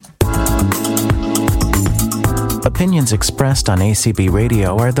opinions expressed on ACB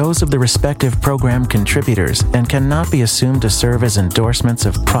Radio are those of the respective program contributors and cannot be assumed to serve as endorsements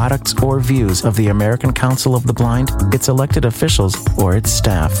of products or views of the American Council of the Blind, its elected officials, or its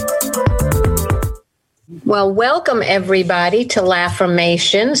staff. Well, welcome everybody to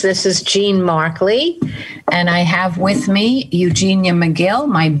Laffirmations. This is Jean Markley, and I have with me Eugenia McGill,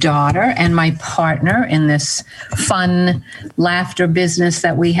 my daughter, and my partner in this fun laughter business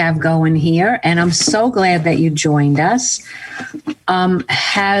that we have going here. And I'm so glad that you joined us.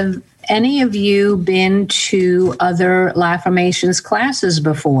 Have any of you been to other Laffirmations classes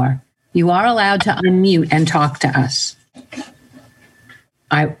before? You are allowed to unmute and talk to us.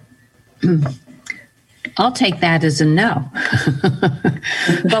 I'll take that as a no.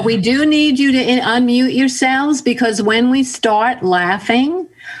 But we do need you to unmute yourselves, because when we start laughing,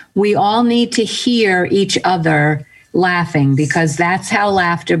 we all need to hear each other laughing, because that's how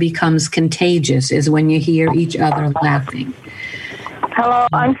laughter becomes contagious, is when you hear each other laughing. Hello,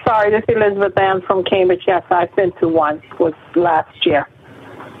 I'm sorry. This is Elizabeth Ann from Cambridge. Yes, I've been to one. It was last year.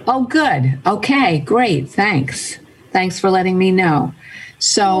 Oh, good. Okay, great. Thanks. Thanks for letting me know.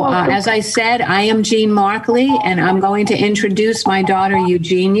 So, as I said, I am Jean Markley, and I'm going to introduce my daughter,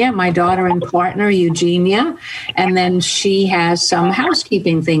 Eugenia, my daughter and partner, Eugenia, and then she has some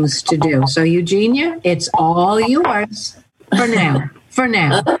housekeeping things to do. So, Eugenia, it's all yours for now.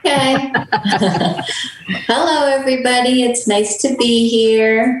 Okay. Hello, everybody. It's nice to be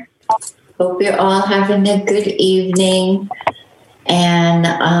here. Hope you're all having a good evening. And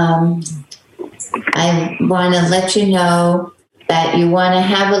I want to let you know that you want to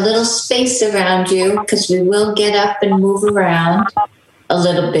have a little space around you, because we will get up and move around a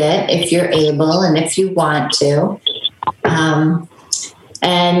little bit if you're able and if you want to.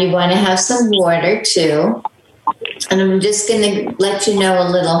 And you want to have some water too. And I'm just going to let you know a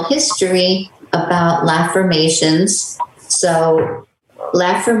little history about Laffirmations. So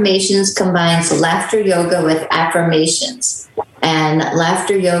Laffirmations combines laughter yoga with affirmations. And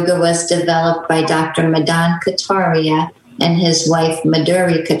laughter yoga was developed by Dr. Madan Kataria and his wife,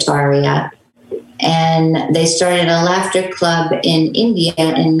 Madhuri Kataria. And they started a laughter club in India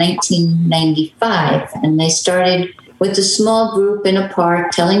in 1995. And they started with a small group in a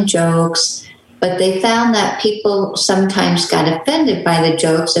park telling jokes, but they found that people sometimes got offended by the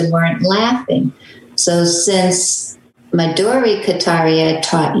jokes and weren't laughing. So since Madhuri Kataria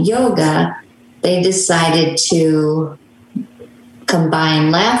taught yoga, they decided to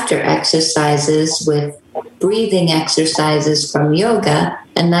combine laughter exercises with breathing exercises from yoga,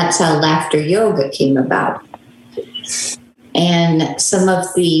 and that's how laughter yoga came about. And some of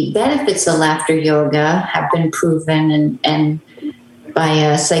the benefits of laughter yoga have been proven and by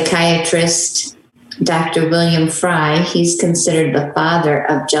a psychiatrist, Dr. William Fry. He's considered the father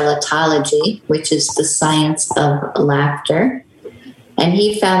of gelotology, which is the science of laughter. And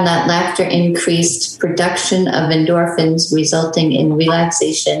he found that laughter increased production of endorphins, resulting in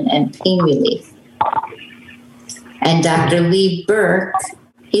relaxation and pain relief. And Dr. Lee Burke,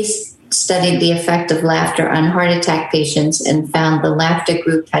 he studied the effect of laughter on heart attack patients and found the laughter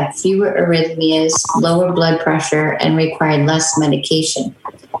group had fewer arrhythmias, lower blood pressure, and required less medication.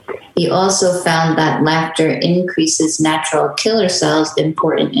 He also found that laughter increases natural killer cells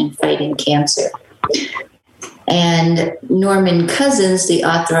important in fighting cancer. And Norman Cousins, the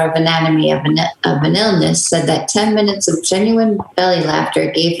author of Anatomy of an Illness, said that 10 minutes of genuine belly laughter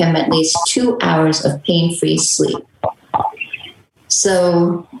gave him at least 2 hours of pain-free sleep.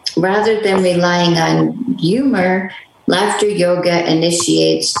 So rather than relying on humor, laughter yoga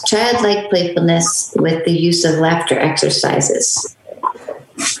initiates childlike playfulness with the use of laughter exercises.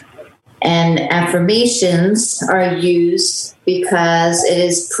 And affirmations are used because it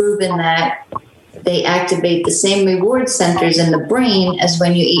is proven that they activate the same reward centers in the brain as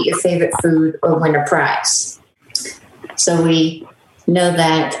when you eat your favorite food or win a prize. So we know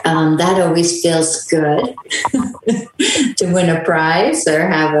that that always feels good to win a prize or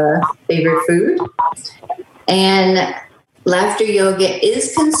have a favorite food. And laughter yoga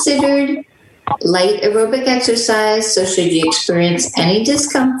is considered light aerobic exercise. So should you experience any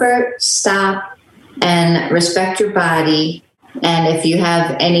discomfort, stop and respect your body. And if you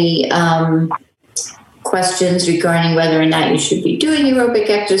have any questions regarding whether or not you should be doing aerobic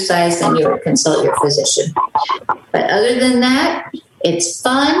exercise, then you would consult your physician. But other than that, it's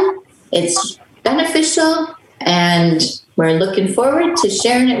fun, it's beneficial, and we're looking forward to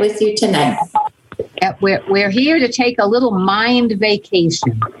sharing it with you tonight. We're here to take a little mind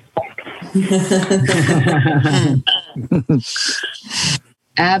vacation.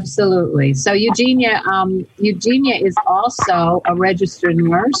 Absolutely. So Eugenia is also a registered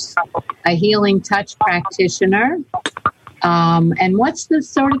nurse, a healing touch practitioner, And what's the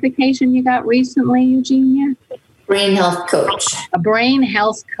certification you got recently, Eugenia? Brain health coach. A brain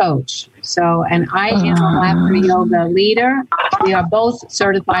health coach. So, and I am a laughter yoga leader. We are both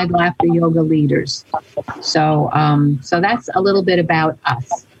certified laughter yoga leaders. So, so that's a little bit about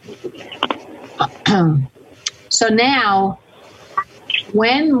us. So now,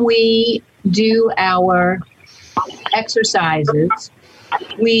 when we do our exercises,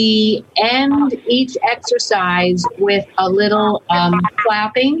 we end each exercise with a little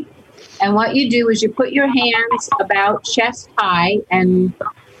clapping. And what you do is you put your hands about chest high and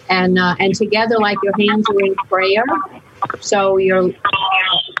together like your hands are in prayer. So your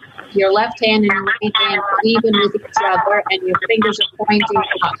left hand and your right hand are even with each other, and your fingers are pointing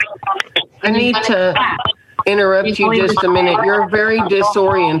up. I need to interrupt you just a minute. You're very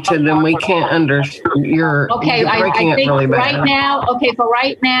disoriented, and we can't understand. You're breaking it really bad. For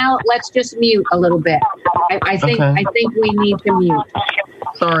right now, let's just mute a little bit. I think we need to mute.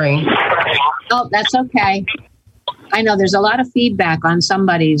 Sorry. Oh, that's okay. I know there's a lot of feedback on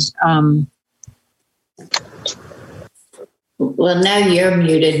somebody's. Well, now you're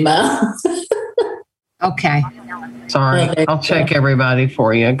muted, Mo. Okay. Sorry. I'll check everybody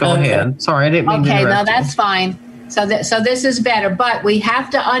for you. Go ahead. Sorry, I didn't mean to interrupt no, you. that's fine. So this is better, but we have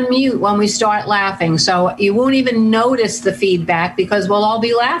to unmute when we start laughing. So you won't even notice the feedback because we'll all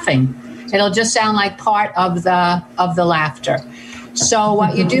be laughing. It'll just sound like part of the laughter. So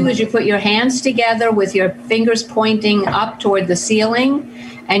what you do is you put your hands together with your fingers pointing up toward the ceiling,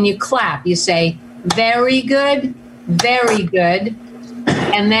 and you clap. You say, "Very good, very good."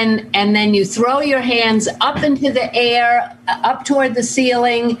 And then you throw your hands up into the air, up toward the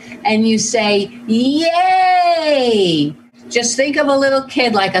ceiling, and you say, "Yay!" Just think of a little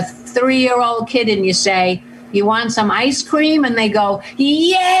kid, like a 3-year-old kid, and you say, "You want some ice cream?" And they go,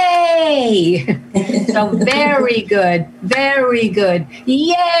 "Yay!" So very good, very good.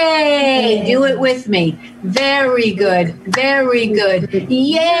 Yay! Do it with me. Very good, very good.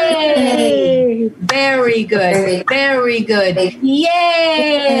 Yay! Very good, very good.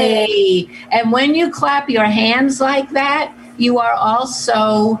 Yay! And when you clap your hands like that, you are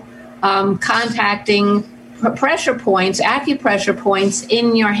also contacting pressure points, acupressure points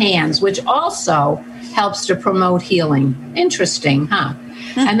in your hands, which also helps to promote healing. Interesting, huh?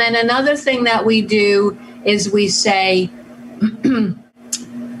 And then another thing that we do is we say,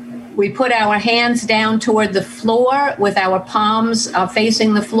 we put our hands down toward the floor with our palms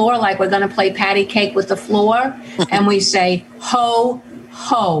facing the floor, like we're going to play patty cake with the floor. And we say, ho,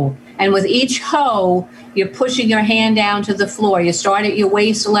 ho. And with each ho, you're pushing your hand down to the floor. You start at your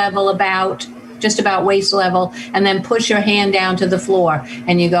waist level, just about waist level, and then push your hand down to the floor.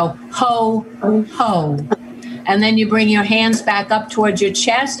 And you go, ho, ho. And then you bring your hands back up towards your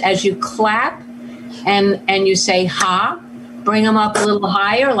chest as you clap, and you say, ha. Bring them up a little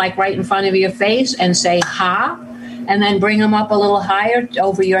higher, like right in front of your face, and say, ha. And then bring them up a little higher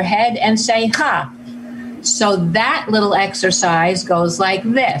over your head and say, ha. So that little exercise goes like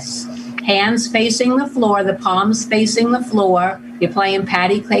this. Hands facing the floor, the palms facing the floor. You're playing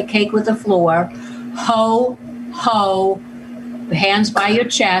patty cake with the floor. Ho, ho. Hands by your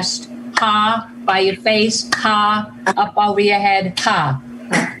chest. Ha, by your face. Ha, up over your head. Ha.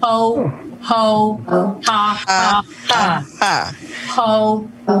 Ho, ho, ha, ha, ha. Ho,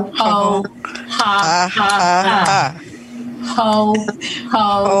 ho, ha, ha, ha. Ho,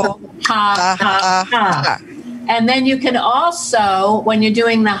 ho, ha, ha, ha. And then you can also, when you're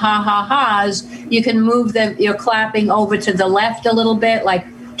doing the ha-ha-has, you can move your clapping over to the left a little bit, like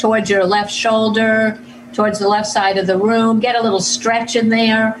towards your left shoulder, towards the left side of the room. Get a little stretch in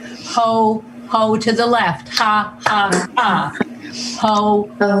there. Ho, ho to the left. Ha, ha, ha. Ho,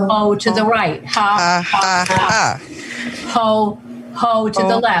 ho to the right. Ha, ha, ha. Ho, ho to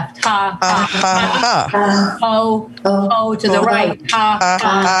the left. Ha, ha, ha. Ho, ho to the right. Ha,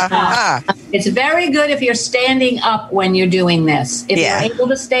 ha, ha. It's very good if you're standing up when you're doing this. If you're able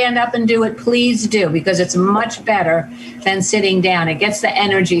to stand up and do it, please do, because it's much better than sitting down. It gets the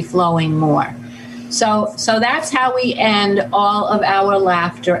energy flowing more. So that's how we end all of our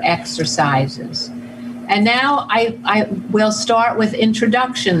laughter exercises. And now I will start with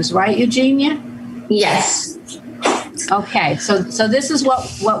introductions, right, Eugenia? Yes. Okay, so this is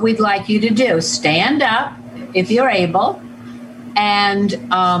what we'd like you to do. Stand up if you're able, and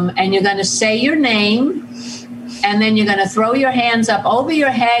you're going to say your name, and then you're going to throw your hands up over your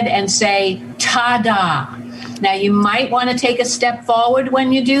head and say ta-da. Now you might want to take a step forward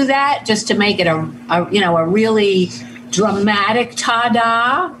when you do that, just to make it a really dramatic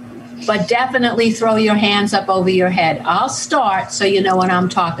ta-da. but definitely throw your hands up over your head. I'll start so you know what I'm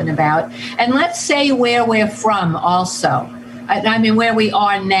talking about. And let's say where we're from also. I mean, where we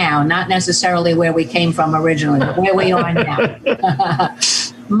are now, not necessarily where we came from originally, but where we are now.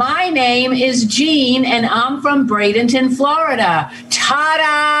 My name is Jean, and I'm from Bradenton, Florida.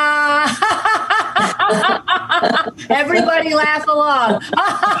 Ta-da! Everybody laugh along.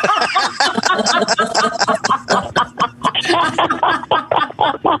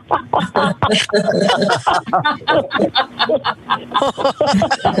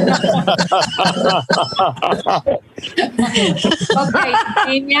 Okay,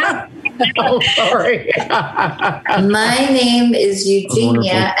 Eugenia. Oh, sorry. My name is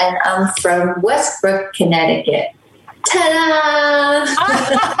Eugenia, and I'm from Westbrook, Connecticut. Ta-da!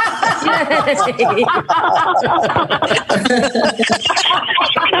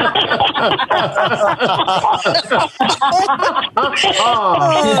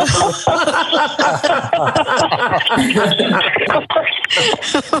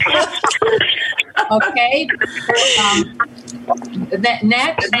 Okay.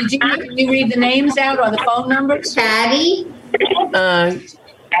 Next, Eugenia, can you read the names out or the phone numbers? Patty?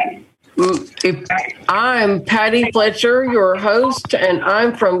 If I'm Patty Fletcher, your host, and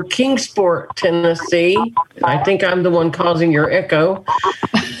I'm from Kingsport, Tennessee. I think I'm the one causing your echo.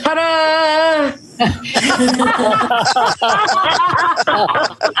 Ta-da!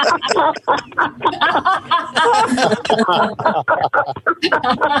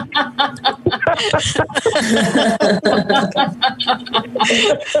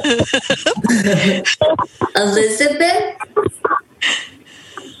 Elizabeth?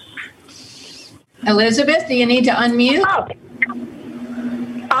 Elizabeth, do you need to unmute? Oh.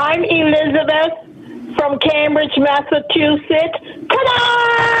 I'm Elizabeth from Cambridge, Massachusetts.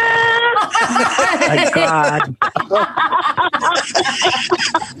 Ta-da! My God.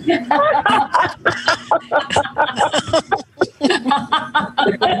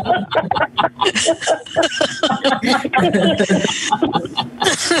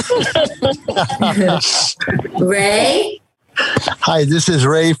 Ray? Hi, this is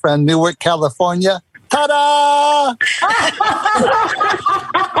Ray from Newark, California. Ta-da!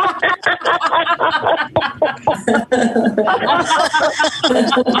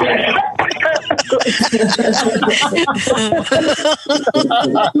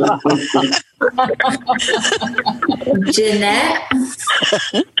 Jeanette?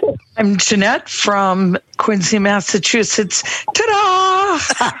 I'm Jeanette from Quincy, Massachusetts. Ta-da!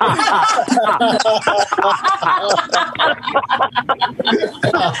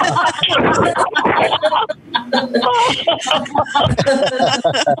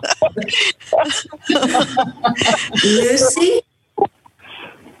 Lucy?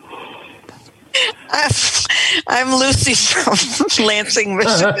 I'm Lucy from Lansing,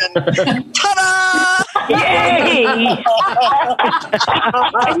 Michigan. Ta-da! Yay!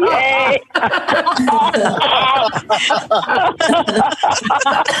 Yay!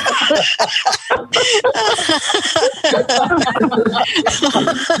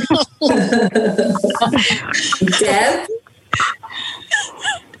 Deb?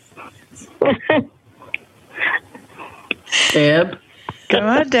 Deb? Come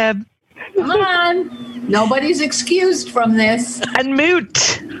on, Deb. Come on. Nobody's excused from this.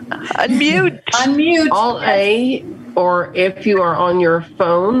 Unmute. Unmute. Alt A, or if you are on your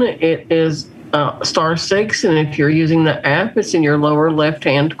phone, it is *6, and if you're using the app, it's in your lower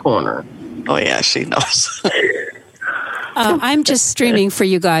left-hand corner. Oh, yeah, she knows. I'm just streaming for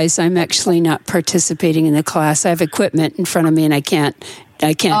you guys. I'm actually not participating in the class. I have equipment in front of me, and I can't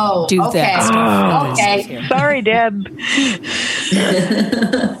do that stuff. Okay. Sorry, Deb.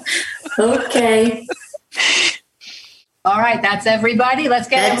 Okay. All right, that's everybody. Let's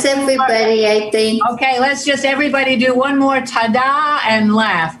get That's everybody, I think. Okay, let's just everybody do one more ta-da and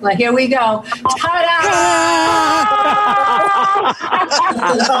laugh. Like, here we go.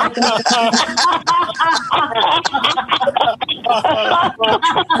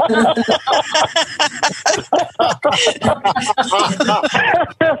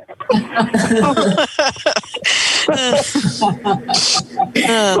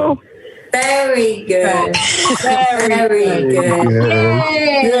 Very good. Very good.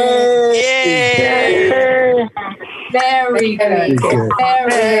 Yay! Yay! Very good.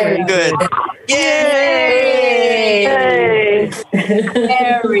 Very good. Yay!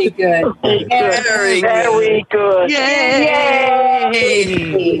 Very good. Very good. Yay!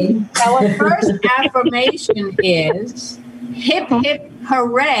 Our first affirmation is hip, hip,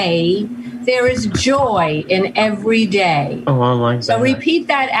 hooray. there is joy in every day. Oh, I like that. So repeat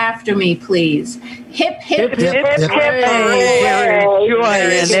that after me, please. Hip, hip, Hip, hip, Hip, hooray.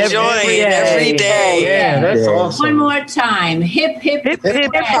 There is joy in every day. Yeah, that's awesome. One more time. Hip, hip, Hip,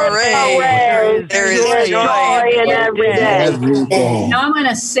 hip, Hooray. There is joy in every day. Every day. Now I'm going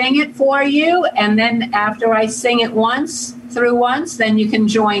to sing it for you, and then after I sing it once, then you can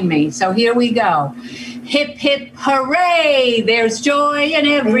join me. So here we go. Hip, hip, hooray! There's joy in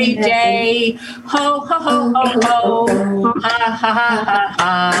every day. Ho, ho, ho, ho, ho. Ha, ha, ha, ha,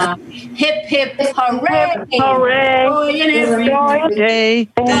 ha. Hip, hip, hooray! Hooray. Joy in every day.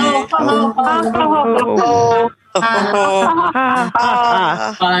 day. Ho, ho, ho, ho, ho, ho.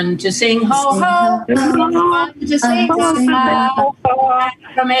 Fun to sing ho ho, fun to sing ho ho.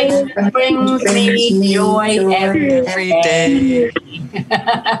 Affirmation brings me joy every day.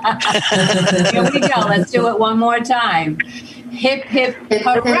 Here we go. Let's do it one more time. Hip hip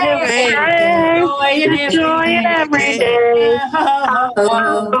hooray! Joy in every day. Hip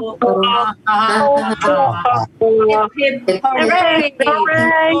hip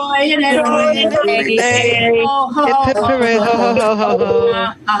hooray! Joy in every day.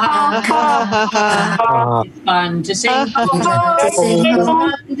 It's fun to sing ho ho. It's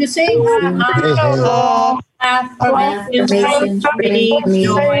fun to sing ho ho. Affirmations bring me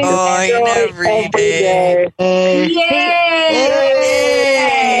joy in every day. Yay!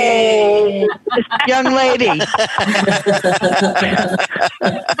 Young lady.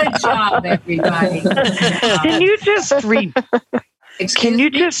 Good job, everybody. Can you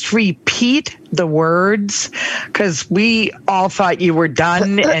just repeat the words? Because we all thought you were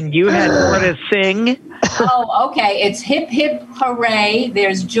done and you had more to sing. Oh, okay. It's hip, hip, hooray.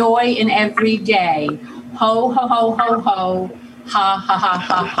 There's joy in every day. Ho, ho, ho, ho, ho. Ha, ha, ha,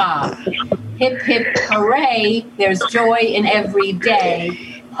 ha, ha. Hip, hip, hooray. There's joy in every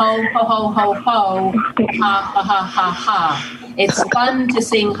day. Ho, ho, ho, ho, ho. Ha, ha, ha, ha, ha. It's fun to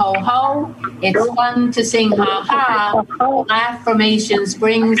sing ho ho. It's fun to sing ha ha. Affirmations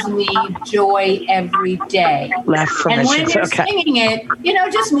brings me joy every day. And when you're singing it,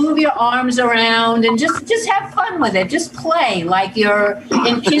 just move your arms around and just have fun with it. Just play like you're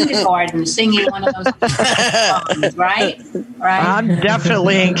in kindergarten singing one of those songs, right? I'm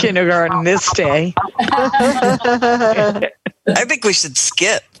definitely in kindergarten this day. I think we should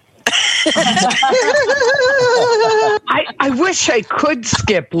skip. I wish I could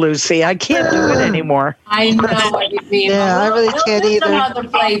skip, Lucy. I can't do it anymore. I know what you mean. Yeah, I really can't either. Some other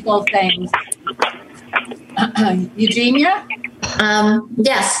playful things. Eugenia?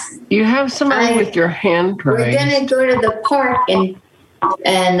 Yes. You have somebody with your hand We're raised. going to go to the park and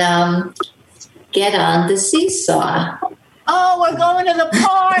get on the seesaw. Oh, we're going to the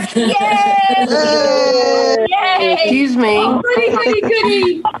park. Yay! Yay! Excuse me. Oh,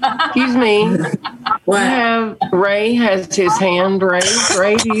 goody. Excuse me. Ray has his hand raised.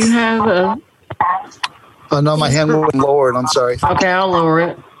 Ray, do you have a... Oh, no, my hand went lowered. I'm sorry. Okay, I'll lower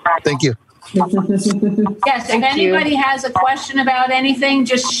it. Thank you. Yes, if anybody has a question about anything,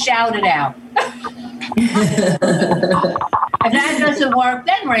 just shout it out. If that doesn't work,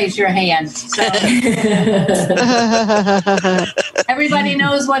 then raise your hand. So, everybody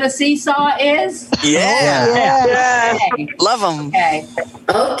knows what a seesaw is? Yeah. Okay. Love them.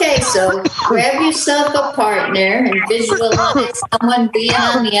 Okay, so grab yourself a partner and visualize someone being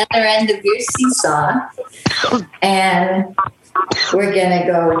on the other end of your seesaw. And we're going to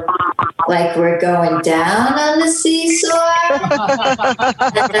go like we're going down on the seesaw.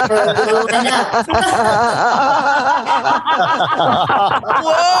 And then we're going up.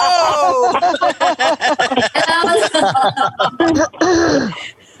 Whoa!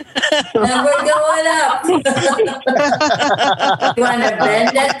 And we're going up. You want to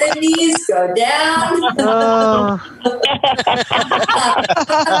bend at the knees, go down.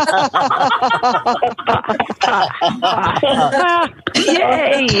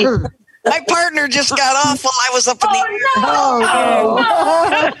 Yay! My partner just got off while I was up in the air.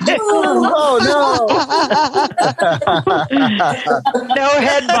 No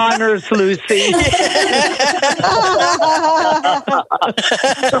head bonners, Lucy.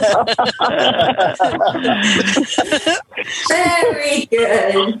 Very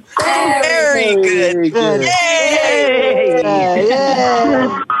good. Very good. Yay!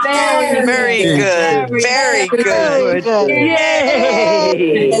 Very good. Very good.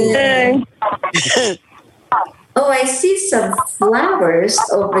 Yay! Oh, I see some flowers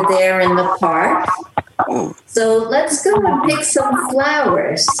over there in the park. So let's go and pick some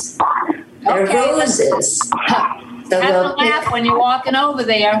flowers. They're roses. So Have a laugh when you're walking over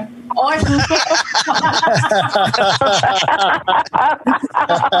there. I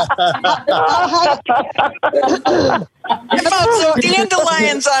found some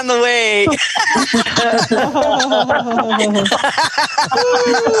dandelions on the way.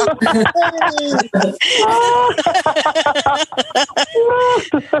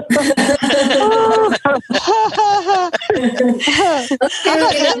 Okay,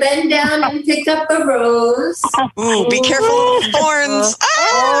 we're going to bend down and pick up a rose. Ooh, be careful of thorns.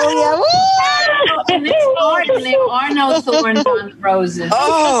 And it's hard, and there are no thorns on roses.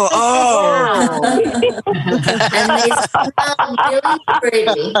 And they smell really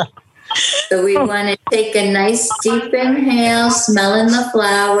pretty. So we want to take a nice deep inhale, smelling the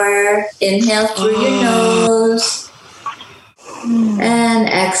flower. Inhale through your nose. And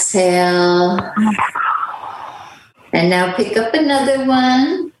exhale. And now pick up another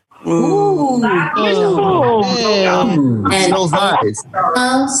one. Ooh. And smells nice.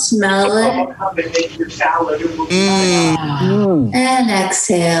 Smell it. And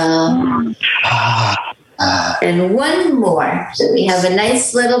exhale. And one more. So we have a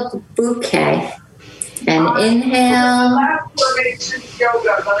nice little bouquet. And inhale.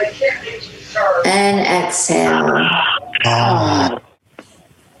 And exhale.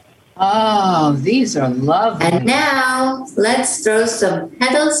 Oh, these are lovely. And now let's throw some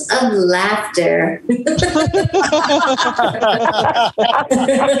petals of laughter. Spread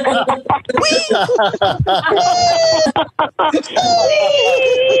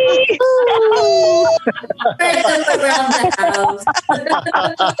them around the house.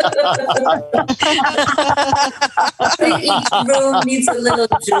 Each room needs a little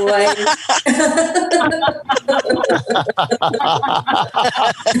joy.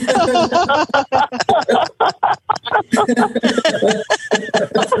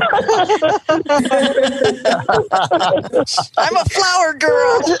 I'm a flower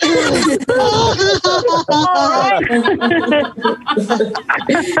girl.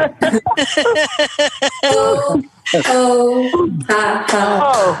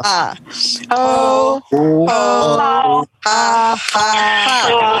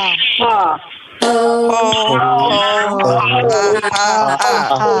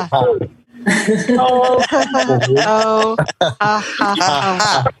 Well,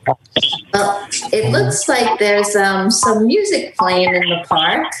 it looks like there's some music playing in the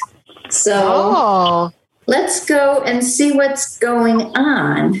park. So let's go and see what's going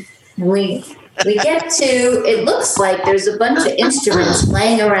on. We get to, it looks like there's a bunch of instruments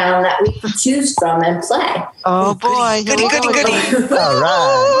playing around that we can choose from and play. Oh boy, goody. All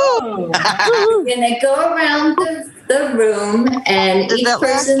right. We're going to go around the room and each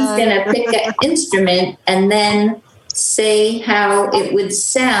person's going to pick an instrument and then say how it would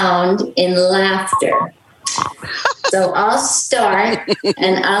sound in laughter. So I'll start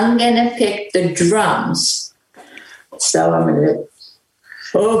and I'm going to pick the drums. So I'm going to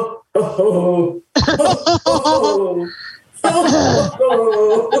ho, ho, ho, ho, ho,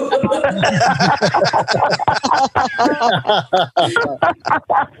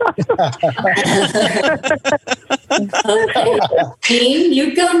 Okay, Jean,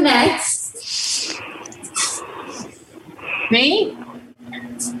 you go next. Me?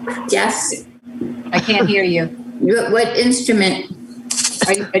 Yes. I can't hear you. What instrument?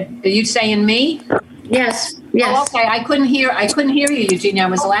 Are you saying me? Yes. Oh, okay. I couldn't hear you, Eugenia. I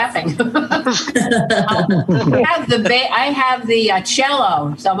was laughing. I have the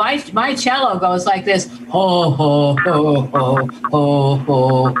cello. So my cello goes like this. Ho ho ho ho ho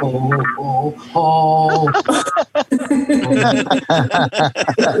ho ho ho ho.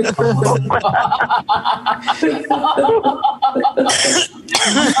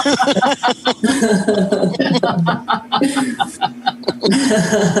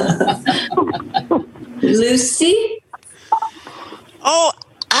 Lucy? Oh,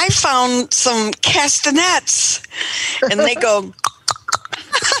 I found some castanets, and they go.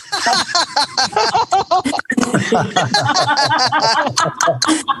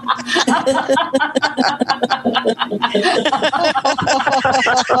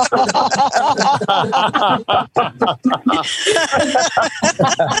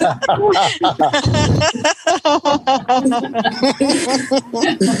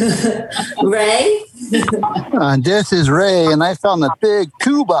 Ray? This is Ray, and I found a big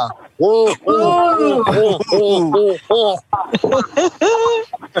tuba.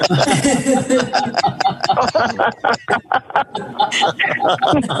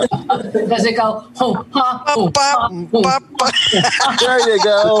 Does it go ho ha ho ha, ho? There you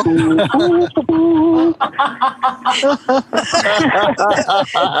go.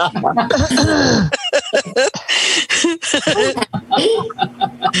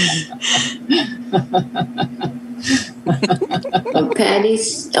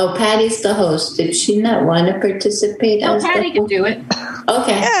 Patty's the host. Did she not want to participate? No, Patty can do it.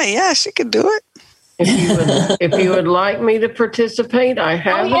 Okay. Yeah, she can do it. If you would like me to participate, I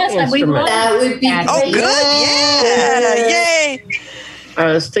have an instrument. That would be great. Oh, good. Yeah. Yay. I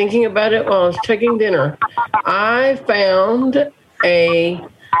was thinking about it while I was taking dinner. I found a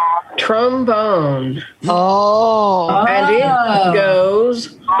trombone. Oh. And it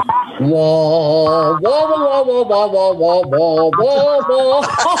goes wah, wah, wah, wah, wah, wah, wah, wah, wah, wah.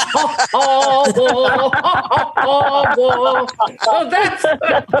 Oh, that's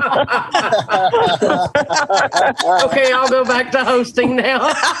okay. I'll go back to hosting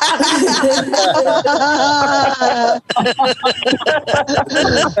now.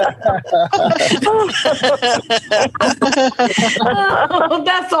 Oh,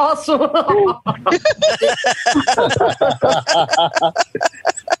 that's awesome.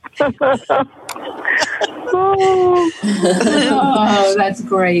 Oh, that's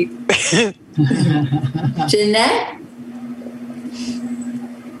great. Jeanette?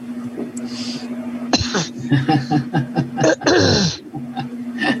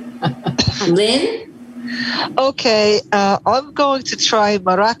 Lynn? Okay, I'm going to try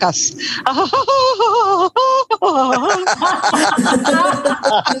maracas.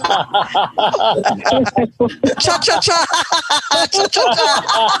 Cha cha cha. Cha cha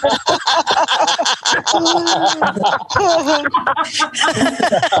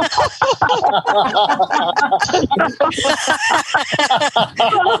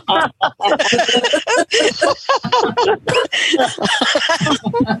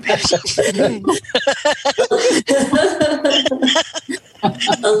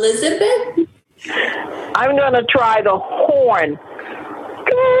Elizabeth? I'm going to try the horn.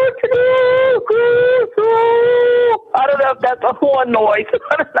 I don't know if that's a horn noise.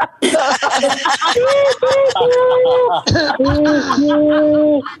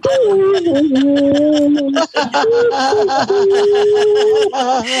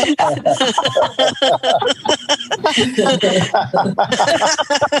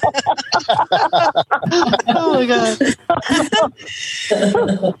 Oh my God.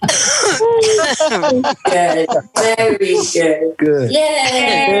 Good. Very good. Good.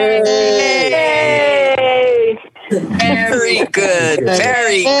 Yay! Yay! Very good.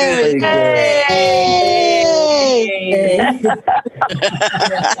 Very Very good.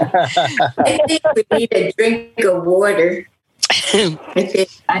 I think we need a drink of water.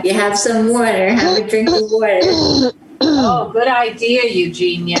 If you have some water, have a drink of water. Oh, good idea,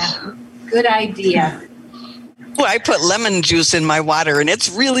 Eugenia. Good idea. Well, I put lemon juice in my water, and it's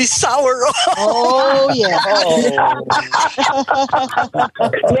really sour. Oh, yeah.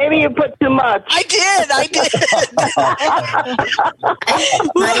 Maybe you put too much. I did. I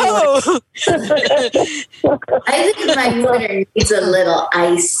think my water needs a little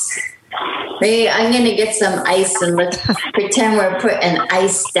ice. Maybe I'm going to get some ice and let's pretend we're putting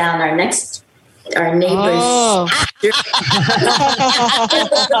ice down our neighbor's. Oh,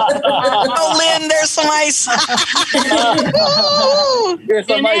 Lynn, there's some ice. Here's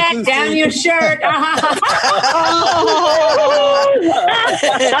some ice Jeanette, down your shirt.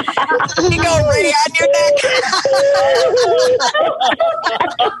 You go, Ray, on your neck.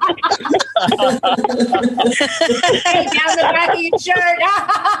 Hey, down the back of your shirt.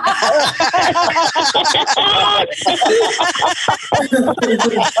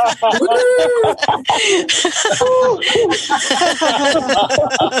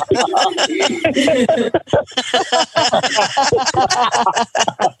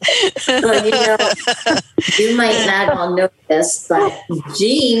 Well, you might not all know this, but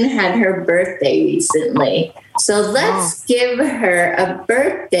Jean had her birthday recently. So let's give her a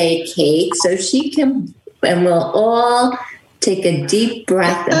birthday cake so she can, and we'll all take a deep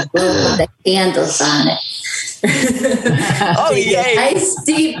breath and blow the candles on it. Oh, yay. Nice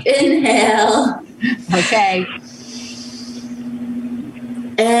deep inhale. Okay.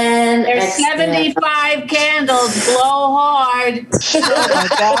 And there's 75 candles. Blow hard.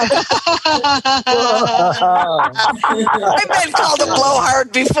 I've been called a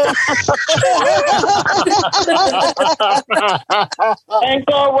blowhard before. And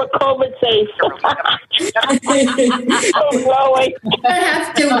go with COVID safe. You don't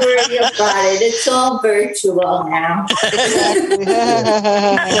have to worry about it. It's all virtual now.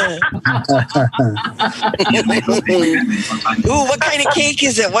 Ooh, what kind of cake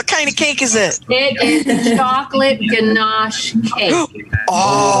is it? What kind of cake is it? It is chocolate ganache cake.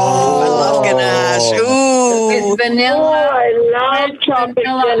 Oh, I love ganache. Ooh. With vanilla. Oh, I love chocolate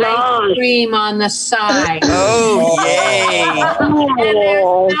ice cream on the side. Oh, yay. And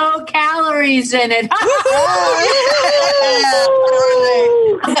there's no calories in it.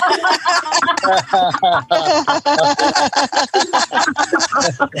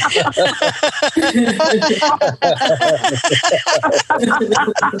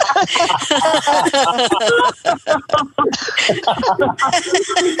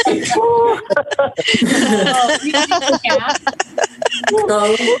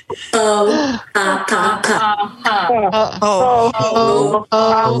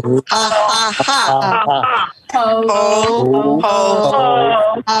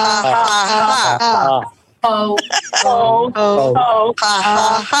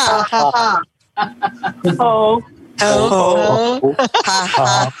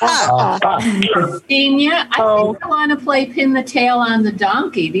 Genia, I think I want to play pin the tail on the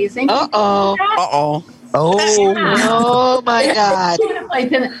donkey. Do you think? Uh-oh. Oh my God.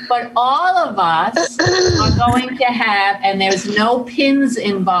 But all of us are going to have, and there's no pins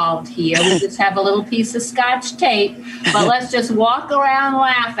involved here. We just have a little piece of Scotch tape. But let's just walk around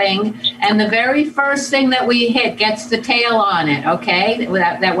laughing, and the very first thing that we hit gets the tail on it, okay?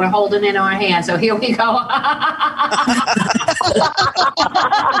 That we're holding in our hand. So here we go.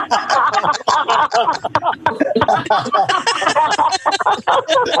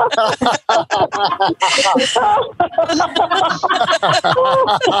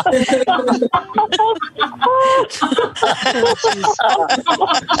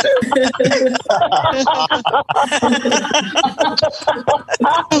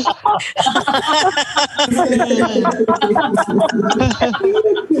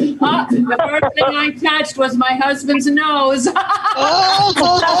 The first thing I touched was my husband's nose.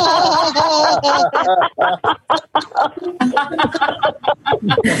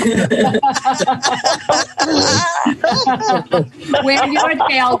 Where'd your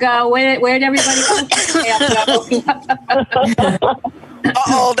tail go? Where'd everybody else's tail go?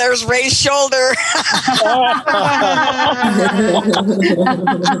 Uh-oh, there's Ray's shoulder.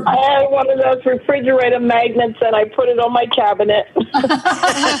 I had one of those refrigerator magnets and I put it on my cabinet.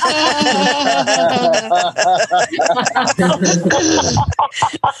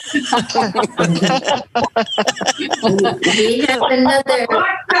 We have another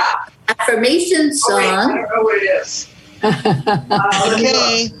affirmation song. Oh, it is.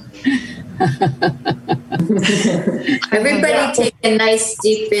 Okay. Everybody take a nice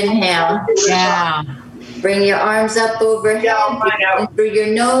deep inhale. Yeah. Bring your arms up overhead, in through your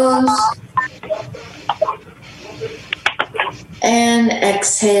nose. And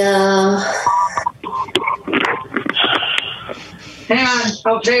exhale. Hang on,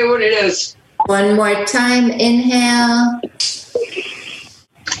 I'll tell you what it is. One more time, inhale.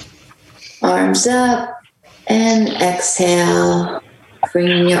 Arms up and exhale.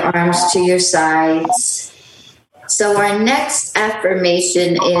 Bringing your arms to your sides. So our next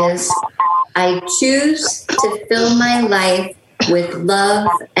affirmation is, I choose to fill my life with love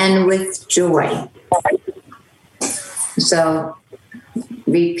and with joy. So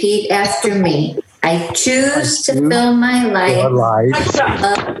repeat after me. I choose to fill my life with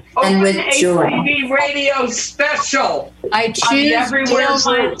love and with joy. ACB Radio special. I choose to fill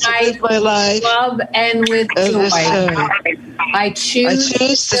my life with love and with joy. I choose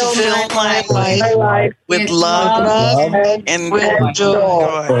to fill my life with love and with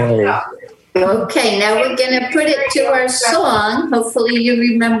joy. Okay, now we're going to put it to our song. Hopefully you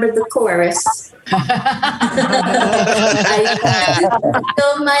remember the chorus. I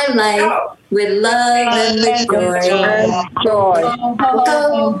fill my life with love and with joy.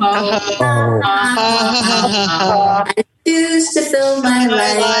 I choose to fill my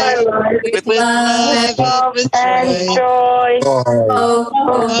life with love and joy.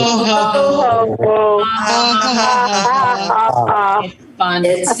 It's fun to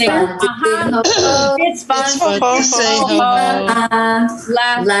It's fun to say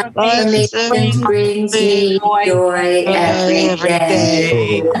laughing brings me joy every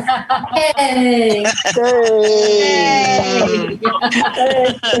day. Hey!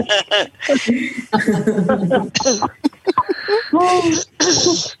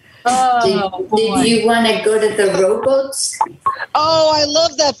 Did you want to go to the rowboats? Oh, I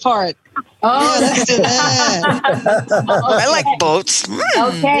love that part. Oh, yeah, let's do that. I like boats.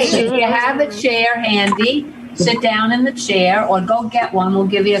 Okay, if you have a chair handy, sit down in the chair or go get one. We'll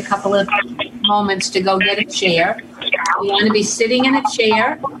give you a couple of moments to go get a chair. You want to be sitting in a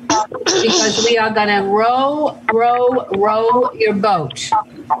chair because we are going to row your boat.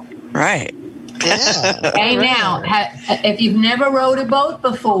 Right. Yeah. Okay, now, if you've never rowed a boat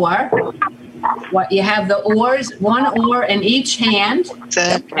before, what you have the oars, one oar in each hand,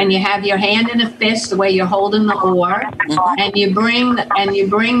 and you have your hand in a fist the way you're holding the oar, and you bring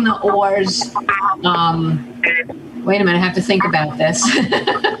the oars. Wait a minute, I have to think about this. you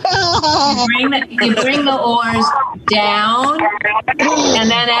bring the oars down,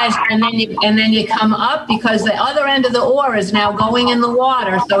 and then you come up, because the other end of the oar is now going in the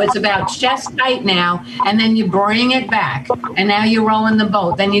water, so it's about chest height now, and then you bring it back, and now you're rowing the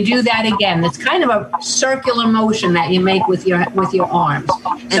boat. Then you do that again. It's kind of a circular motion that you make with your arms.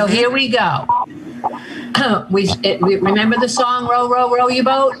 So here we go. We remember the song "Row, row, row your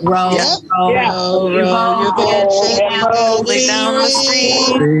boat." Row, row, row your boat. Merrily down the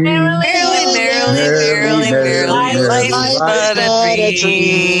stream. Merrily, life's but a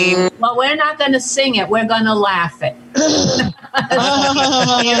dream. Well, we're not going to sing it. We're going to laugh it.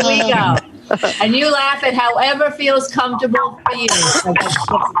 Here we go. And you laugh at however feels comfortable for you. So just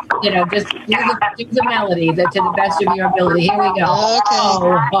do the melody to the best of your ability. Here we go.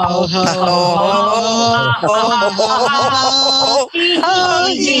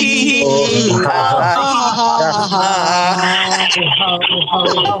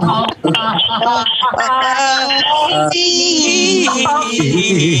 Okay.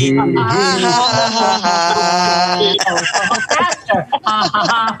 Faster.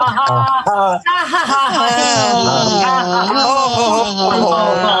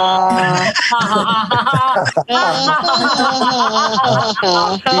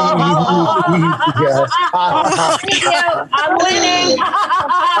 I'm winning.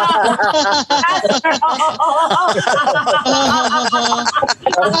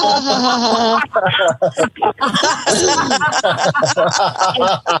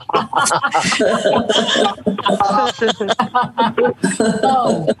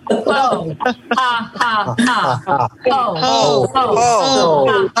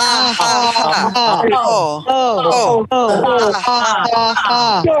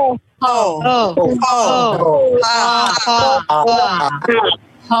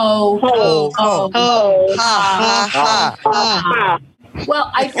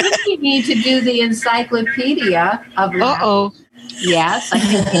 Well, I think you need to do the encyclopedia of laugh. Yes, I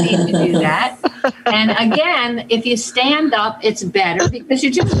think you need to do that. And again, if you stand up, it's better because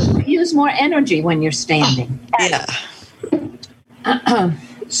you just use more energy when you're standing. Yeah.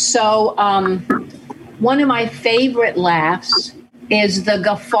 So, one of my favorite laughs is the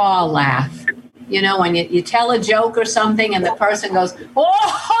guffaw laugh. You know, when you tell a joke or something and the person goes,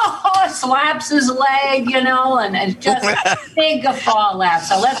 oh, slaps his leg, you know, and it's just a big guffaw laugh.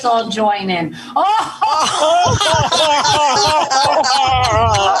 So let's all join in.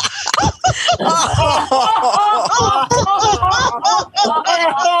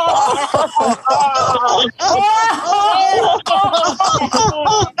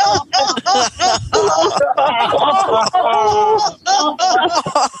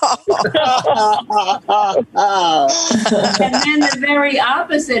 And then the very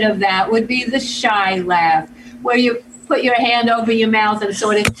opposite of that would be the shy laugh, where you put your hand over your mouth and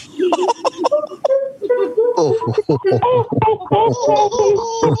sort of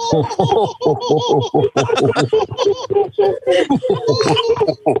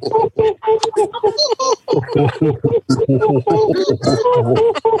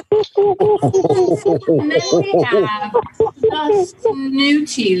and then we have the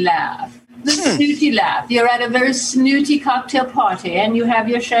snooty laugh. The snooty laugh. You're at a very snooty cocktail party and you have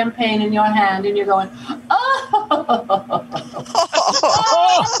your champagne in your hand and you're going,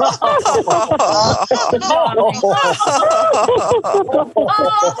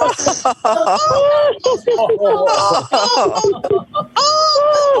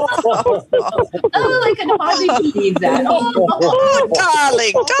 I can hardly believe that.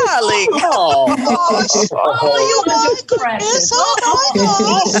 Darling. You are just precious.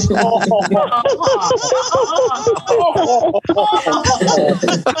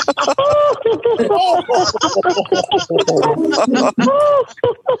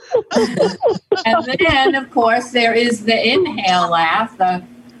 And then, of course, there is the inhale laugh, the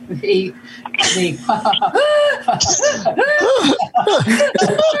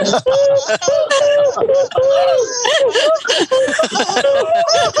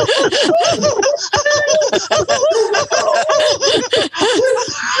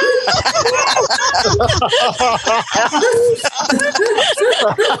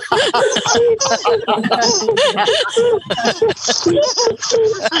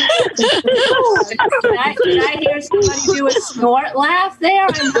Did I hear somebody do a snort laugh there?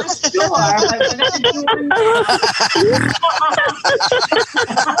 I'm not sure. But we're gonna do one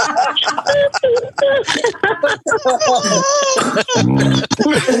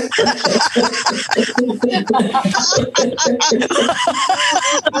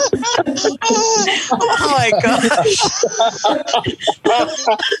Oh my gosh.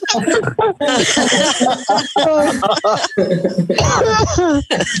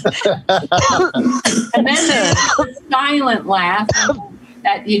 And then there's a silent laugh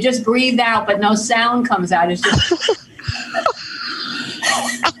that you just breathe out, but no sound comes out. It's just.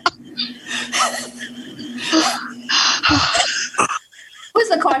 Who's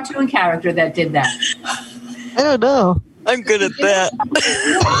the cartoon character that did that? I don't know. I'm good at that.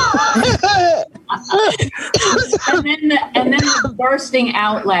 and then the bursting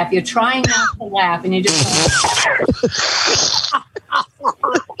out laugh. You're trying not to laugh, and you just.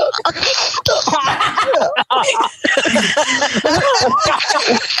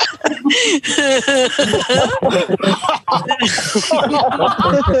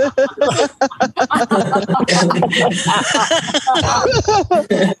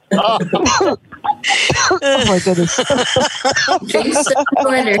 Oh my goodness. Drink some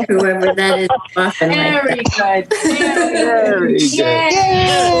water, whoever that is. Very good. Very good.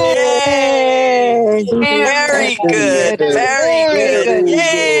 Very good. Very good.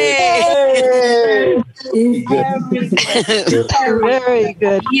 Yay! Very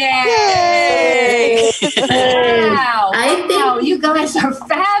good. Yay! Wow. Wow, you guys are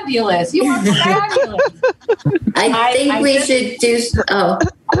fabulous. You are fabulous. I think we should do. Oh.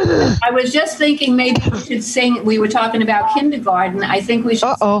 I was just thinking maybe we should sing. We were talking about kindergarten. I think we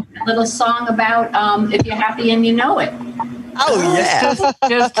should sing a little song about if you're happy and you know it. Oh, yeah.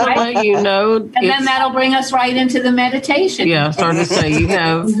 Just to let you know. And then that'll bring us right into the meditation. Yeah, I was starting to say you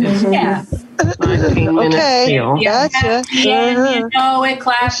have 19 minutes still. Gotcha. And you know it,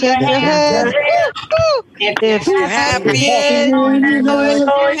 clap your hands. If you're happy and you know it,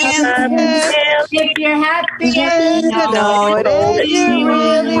 if you're happy and you know it, and you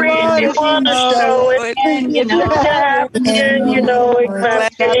really want to show it, and you know it, and you know it,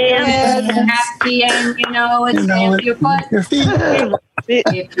 clap your hands. Happy and you know it, stamp your foot.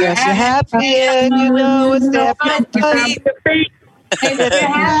 If you're happy and you know it, stamp your feet. If you're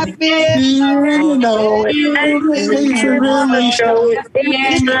happy, you know it. You should really show it.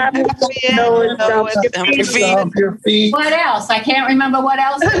 Stomp your feet. What else? I can't remember what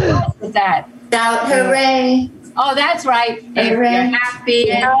else it was with that. Shout hooray. Oh, that's right. If you're happy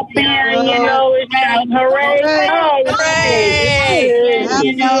and you know it, shout hooray. Hooray.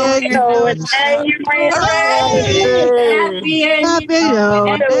 You know it, and you happy and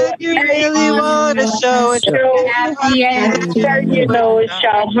you really want to show it. Happy and you know it,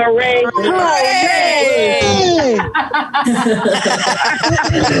 shout hooray. Hooray.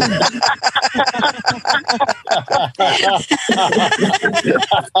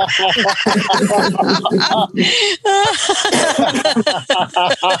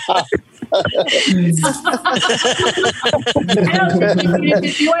 I don't think you need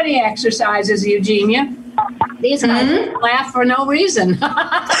to do any exercises, Eugenia. These guys laugh for no reason.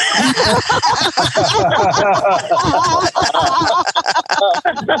 I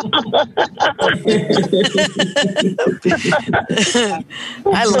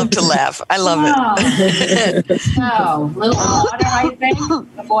love to laugh. I love it. So, little water, I think,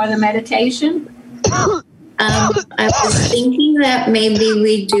 before the meditation. I was thinking that maybe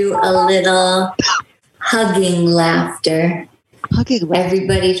we do a little hugging laughter.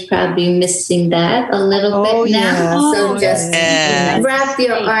 Everybody's probably missing that a little bit now. So just wrap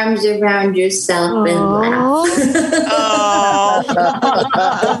your arms around yourself and laugh.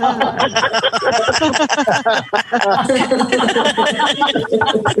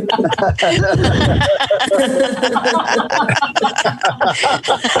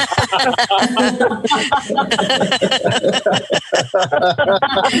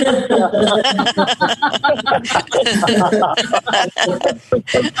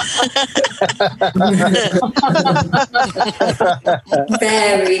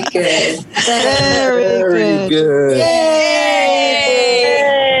 Very good. Very good. Yay!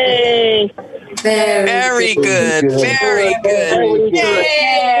 Very good. Very good.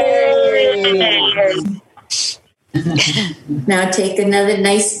 Yay! Now take another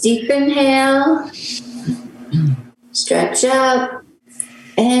nice deep inhale. Stretch up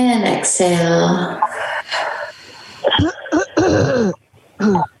and exhale.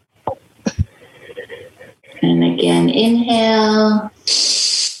 And again, inhale.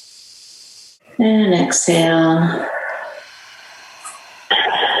 And exhale.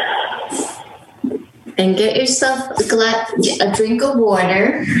 And get yourself a drink of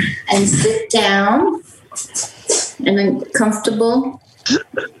water and sit down in a comfortable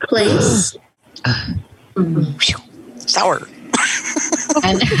place. Sour.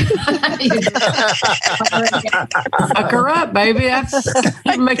 And Fuck her up, baby. That's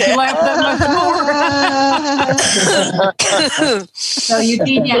make you laugh that much more. So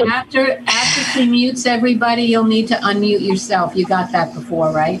Eugenia, after she mutes everybody, you'll need to unmute yourself. You got that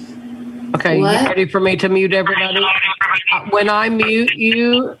before, right? Okay, you ready for me to mute everybody? When I mute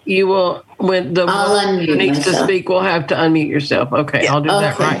you, you will. When the one who needs to speak will have to unmute yourself. Okay, I'll do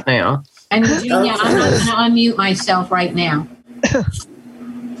that right now. And Eugenia, I'm not going to unmute myself right now.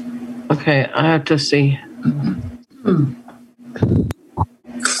 Okay, I have to see.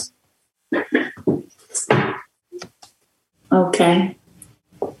 Okay.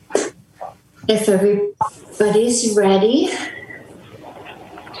 If everybody's ready,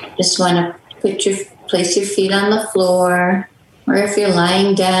 just want to place your feet on the floor, or if you're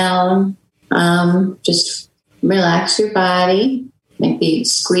lying down, just relax your body. Maybe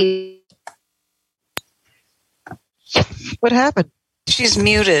squeeze. What happened? She's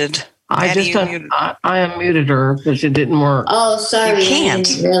muted. I unmuted her because it didn't work. Oh, sorry. You can't. I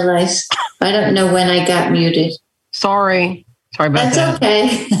didn't realize. I don't know when I got muted. Sorry about that.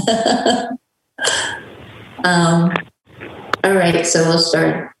 That's okay. All right, so we'll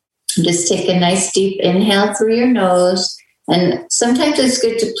start. Just take a nice deep inhale through your nose. And sometimes it's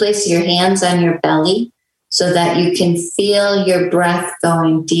good to place your hands on your belly so that you can feel your breath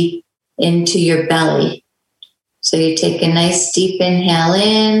going deep into your belly. So you take a nice deep inhale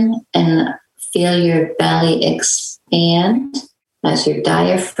in and feel your belly expand as your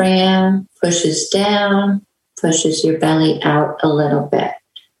diaphragm pushes down, pushes your belly out a little bit.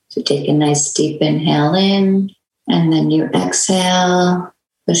 So take a nice deep inhale in, and then you exhale,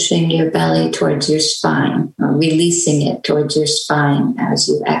 pushing your belly towards your spine, or releasing it towards your spine as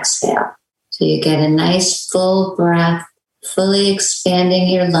you exhale. So you get a nice full breath, fully expanding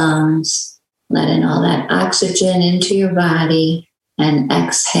your lungs, letting all that oxygen into your body, and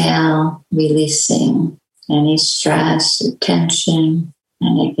exhale, releasing any stress or tension.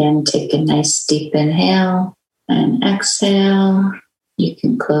 And again, take a nice deep inhale and exhale. You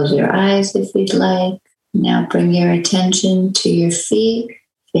can close your eyes if you'd like. Now bring your attention to your feet.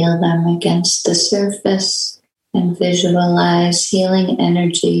 Feel them against the surface and visualize healing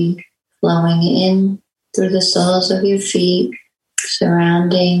energy flowing in through the soles of your feet,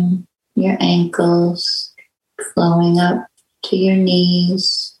 surrounding your ankles, flowing up to your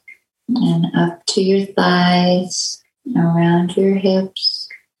knees and up to your thighs, around your hips.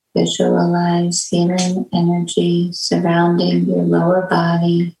 Visualize healing energy surrounding your lower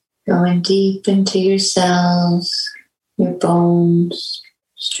body, going deep into your cells, your bones,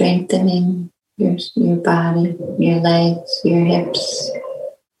 strengthening your body, your legs, your hips,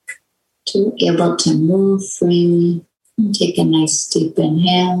 to be able to move freely. And take a nice deep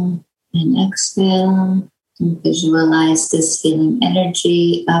inhale and exhale, and visualize this healing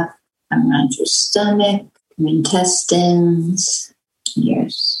energy up around your stomach, your intestines, your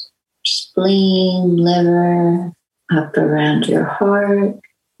spleen, liver, up around your heart,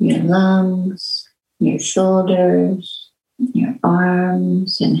 your lungs, your shoulders, your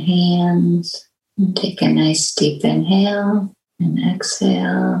arms and hands. And take a nice deep inhale and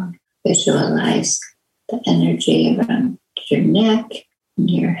exhale. Visualize the energy around your neck,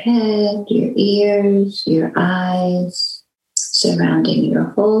 your head, your ears, your eyes, surrounding your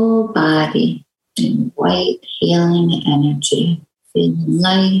whole body in white healing energy, feeling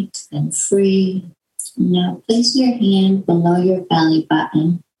light and free. Now place your hand below your belly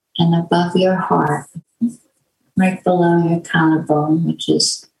button and above your heart, right below your collarbone, which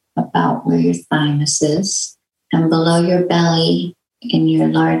is about where your thymus is, and below your belly in your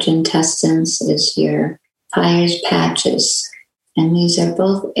large intestines is your Peyer's patches. And these are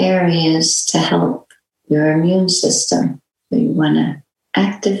both areas to help your immune system. So you want to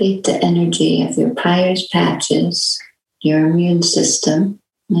activate the energy of your Peyer's patches, your immune system,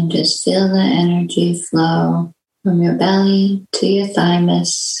 and just feel the energy flow from your belly to your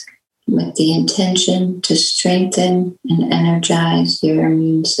thymus with the intention to strengthen and energize your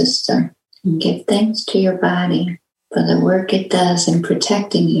immune system. And give thanks to your body for the work it does in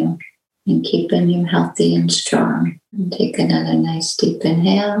protecting you and keeping you healthy and strong. And take another nice deep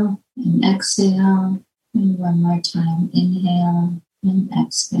inhale and exhale. And one more time, inhale and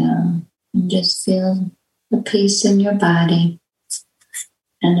exhale. And just feel the peace in your body.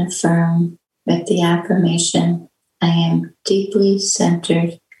 And affirm with the affirmation, I am deeply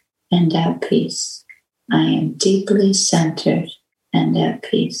centered and at peace. I am deeply centered and at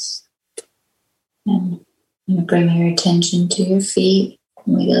peace. And you bring your attention to your feet,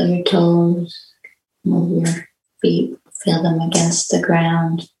 wiggle your toes, move your feet, feel them against the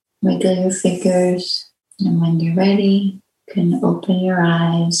ground, wiggle your fingers, and when you're ready, you can open your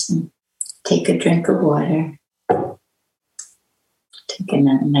eyes and take a drink of water. Take a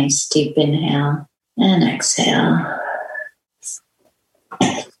nice deep inhale and exhale.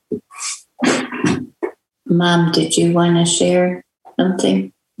 Mom, did you want to share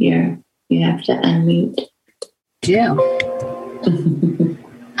something? You have to unmute.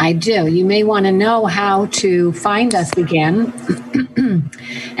 I do. You may want to know how to find us again.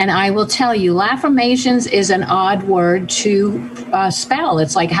 And I will tell you, Laffirmations is an odd word to spell.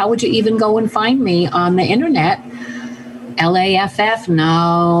 It's like, how would you even go and find me on the internet? Laff?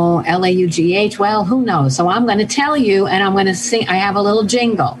 No. Laugh? Well, who knows? So I'm going to tell you, and I'm going to sing. I have a little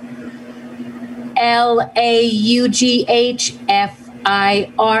jingle.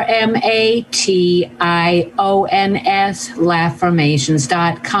 LAUGHFIRMATIONS,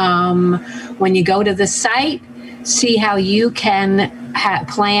 Laffirmations.com. When you go to the site, see how you can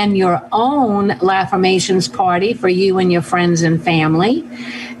plan your own Laffirmations party for you and your friends and family.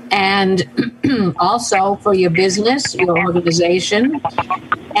 And also for your business, your organization.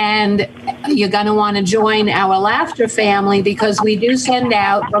 And you're going to want to join our Laughter family because we do send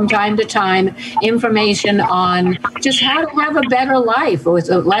out from time to time information on just how to have a better life with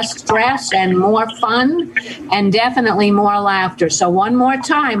less stress and more fun and definitely more laughter. So one more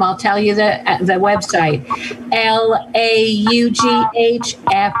time, I'll tell you the website,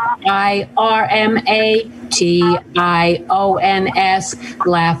 LAUGHFIRMATIONS,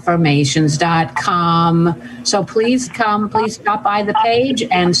 Laffirmations.com. So please come, please stop by the page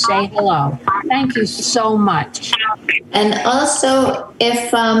and say hello. Thank you so much. And also,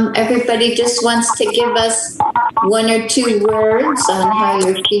 if everybody just wants to give us one or two words on how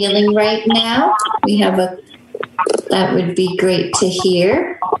you're feeling right now, that would be great to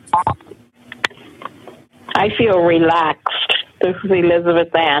hear. I feel relaxed. This is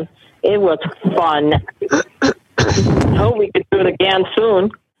Elizabeth Ann. It was fun. Hope we could do it again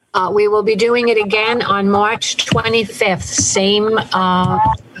soon. We will be doing it again on March 25th, same,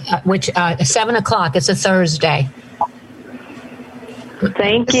 7 o'clock. It's a Thursday.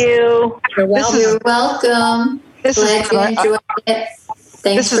 Thank you. You're welcome. Glad you enjoyed it.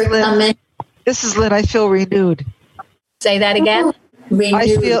 Thanks for coming. This is Lynn. I feel renewed. Say that again. Renewed.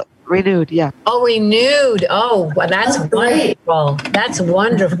 I feel renewed, yeah. Oh, renewed. Oh, well, that's wonderful. That's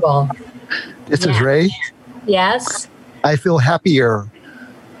wonderful. This is Ray. Yes. I feel happier.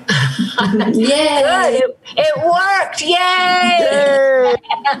 Yay! Good. It worked. Yay!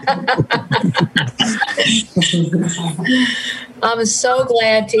 I'm so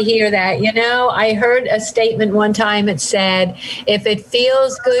glad to hear that. You know, I heard a statement one time. It said, if it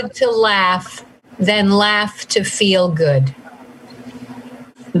feels good to laugh, then laugh to feel good.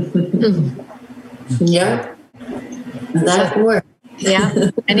 Yep. That worked.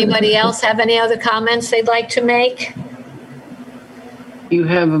 Yeah. Anybody else have any other comments they'd like to make? You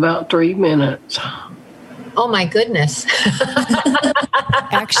have about 3 minutes. Oh, my goodness.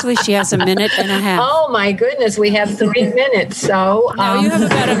 Actually, she has a minute and a half. Oh, my goodness. We have 3 minutes. So no, you have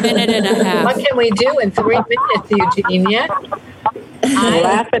about a minute and a half. What can we do in 3 minutes, Eugenia?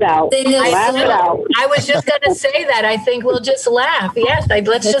 Laugh it out. Laugh it out. I was just going to say that. I think we'll just laugh. Yes,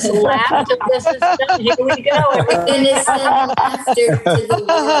 let's just laugh till this is done. Here we go. We're going to send laughter to the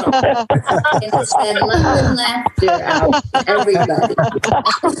world. We're going to send love and laughter out to everybody.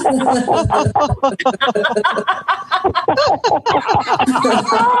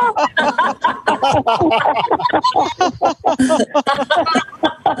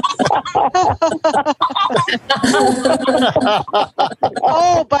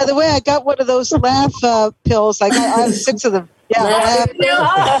 Oh, by the way, I got one of those laugh pills. I have 6 of them. Yeah, laugh.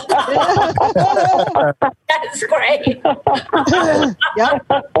 That's great. Yep.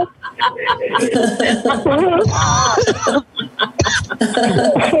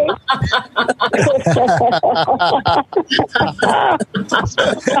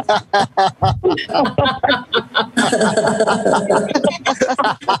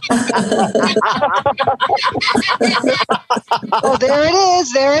 Oh, there it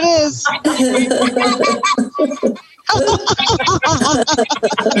is. There it is.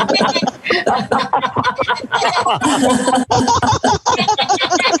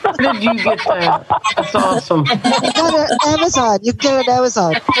 Where did you get that? That's awesome. You got it on Amazon. You can get it on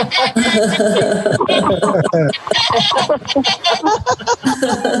Amazon.